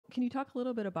can you talk a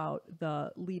little bit about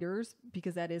the leaders,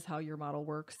 because that is how your model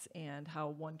works and how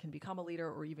one can become a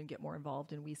leader or even get more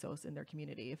involved in WESOS in their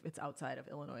community if it's outside of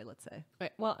Illinois, let's say?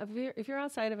 Right. Well, if you're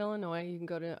outside of Illinois, you can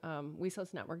go to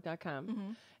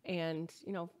wesosnetwork.com and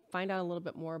find out a little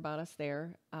bit more about us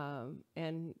there,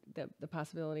 and the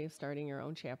possibility of starting your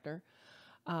own chapter.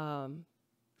 The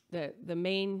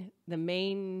main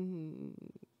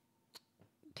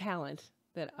talent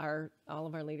that all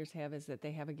of our leaders have is that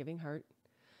they have a giving heart,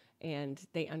 and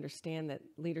they understand that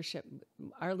leadership.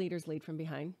 Our leaders lead from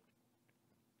behind,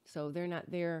 so they're not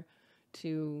there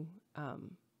to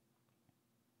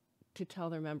tell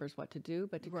their members what to do,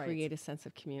 but to create a sense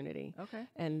of community. Okay.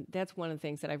 And that's one of the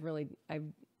things that I've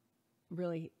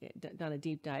really done a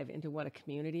deep dive into what a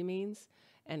community means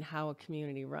and how a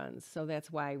community runs. So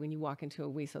that's why when you walk into a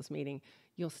WESOS meeting,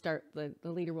 you'll start, the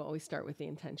leader will always start with the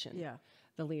intention. Yeah.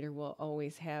 The leader will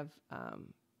always have,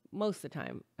 most of the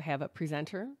time, have a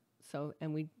presenter. So,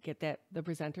 and we get the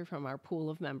presenter from our pool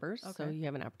of members. Okay. So you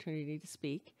have an opportunity to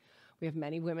speak. We have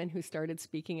many women who started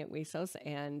speaking at WESOS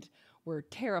and were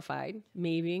terrified,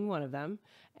 me being one of them,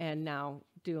 and now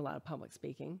do a lot of public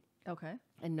speaking. Okay.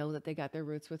 And know that they got their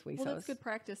roots with WESOS. Well, that's good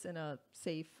practice in a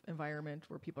safe environment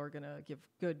where people are going to give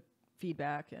good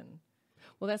feedback. And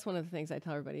well, that's one of the things I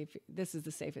tell everybody. This is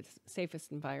the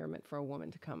safest environment for a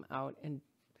woman to come out and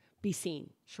be seen.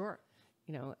 Sure.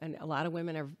 And a lot of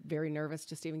women are very nervous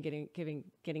just even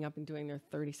getting up and doing their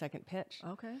 30-second pitch.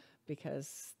 Okay.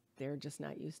 Because they're just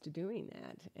not used to doing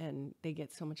that, and they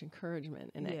get so much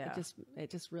encouragement, and it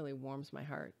just really warms my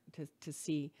heart to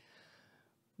see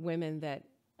women that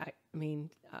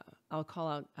I'll call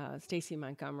out Stacy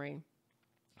Montgomery,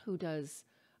 who does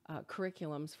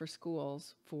curriculums for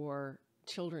schools for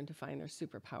children to find their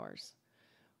superpowers.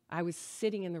 I was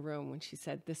sitting in the room when she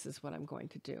said, "This is what I'm going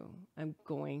to do. I'm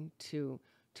going to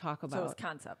talk about." So it's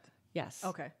concept. Yes.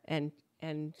 Okay. And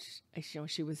she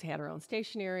had her own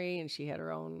stationery, and she had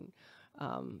her own.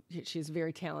 She's a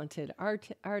very talented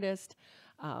artist,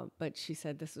 but she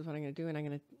said, "This is what I'm going to do, and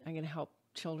I'm going to help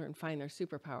children find their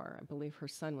superpower." I believe her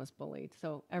son was bullied,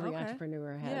 so every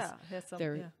entrepreneur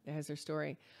has their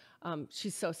story.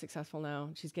 She's so successful now.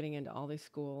 She's getting into all these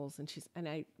schools, and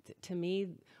to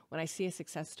me, when I see a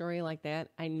success story like that,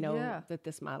 I know that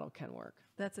this model can work.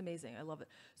 That's amazing. I love it.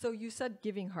 So you said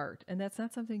giving heart, and that's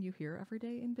not something you hear every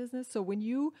day in business. So when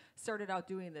you started out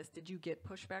doing this, did you get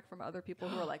pushback from other people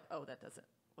who were like, "Oh, that doesn't,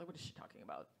 like, what is she talking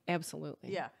about?"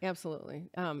 Absolutely. Yeah. Absolutely.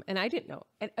 And I didn't know.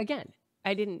 And again,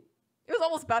 I didn't. It was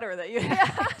almost better that you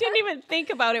I didn't even think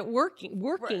about it working.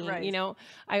 Right. You're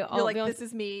like, this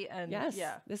is me, and yes,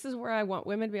 this is where I want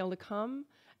women to be able to come,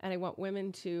 and I want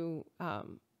women to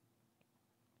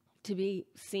be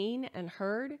seen and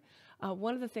heard.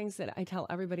 One of the things that I tell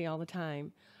everybody all the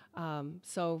time,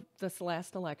 so this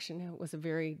last election was a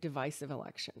very divisive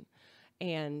election,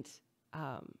 and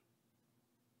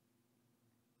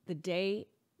the day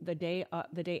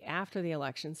after the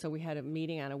election, so we had a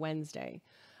meeting on a Wednesday.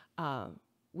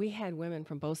 We had women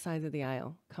from both sides of the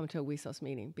aisle come to a WESOS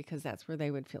meeting because that's where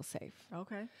they would feel safe.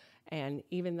 Okay. And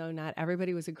even though not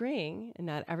everybody was agreeing and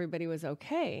not everybody was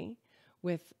okay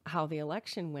with how the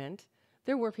election went,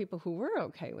 there were people who were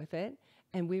okay with it,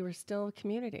 and we were still a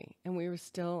community, and we were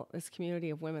still this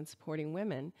community of women supporting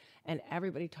women, and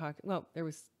everybody talked. Well, there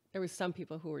was some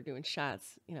people who were doing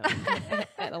shots,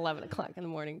 at 11 o'clock in the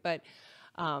morning, but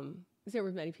there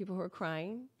were many people who were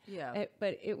crying. Yeah.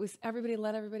 But it was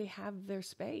let everybody have their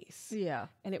space. Yeah.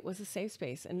 And it was a safe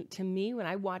space. And to me, when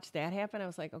I watched that happen, I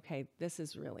was like, okay, this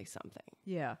is really something.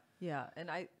 Yeah. Yeah. And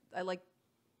I like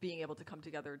being able to come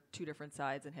together, two different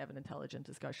sides, and have an intelligent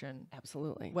discussion.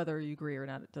 Absolutely. Whether you agree or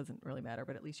not, it doesn't really matter,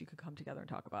 but at least you could come together and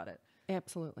talk about it.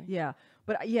 Absolutely. Yeah.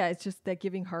 But it's just that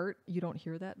giving heart, you don't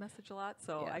hear that message a lot.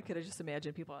 So I could have just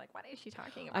imagined people like, what is she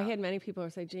talking about? I had many people who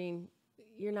say, Jean,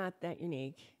 you're not that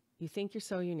unique. You think you're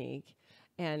so unique.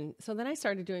 And so then I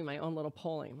started doing my own little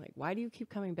polling, like, why do you keep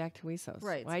coming back to WESOS?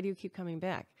 Right. Why do you keep coming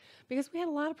back? Because we had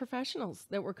a lot of professionals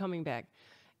that were coming back.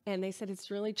 And they said it's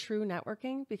really true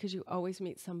networking because you always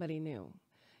meet somebody new.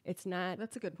 It's not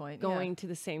That's a good point. going to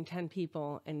the same 10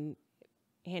 people and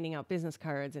handing out business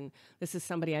cards, and this is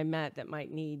somebody I met that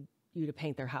might need you to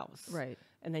paint their house. Right.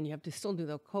 And then you have to still do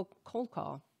the cold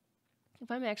call.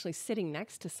 If I'm actually sitting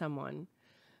next to someone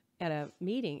at a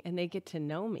meeting and they get to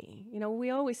know me, we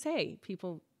always say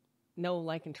people know,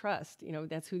 like, and trust,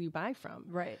 that's who you buy from.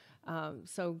 Right.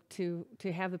 So to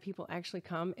have the people actually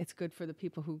come, it's good for the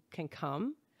people who can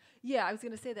come. Yeah, I was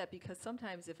going to say that because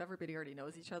sometimes if everybody already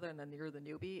knows each other and then you're the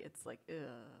newbie, it's like, ugh.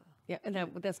 Yeah, and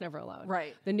that's never allowed.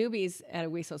 Right. The newbies at a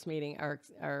WESOS meeting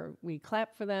are we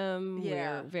clap for them.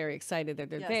 Yeah. We're very excited that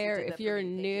they're Yes, you there. did that If for you're me.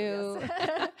 Thank you. new,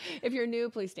 Yes. if you're new,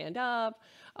 please stand up.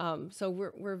 So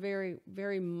we're very,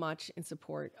 very much in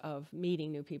support of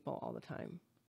meeting new people all the time.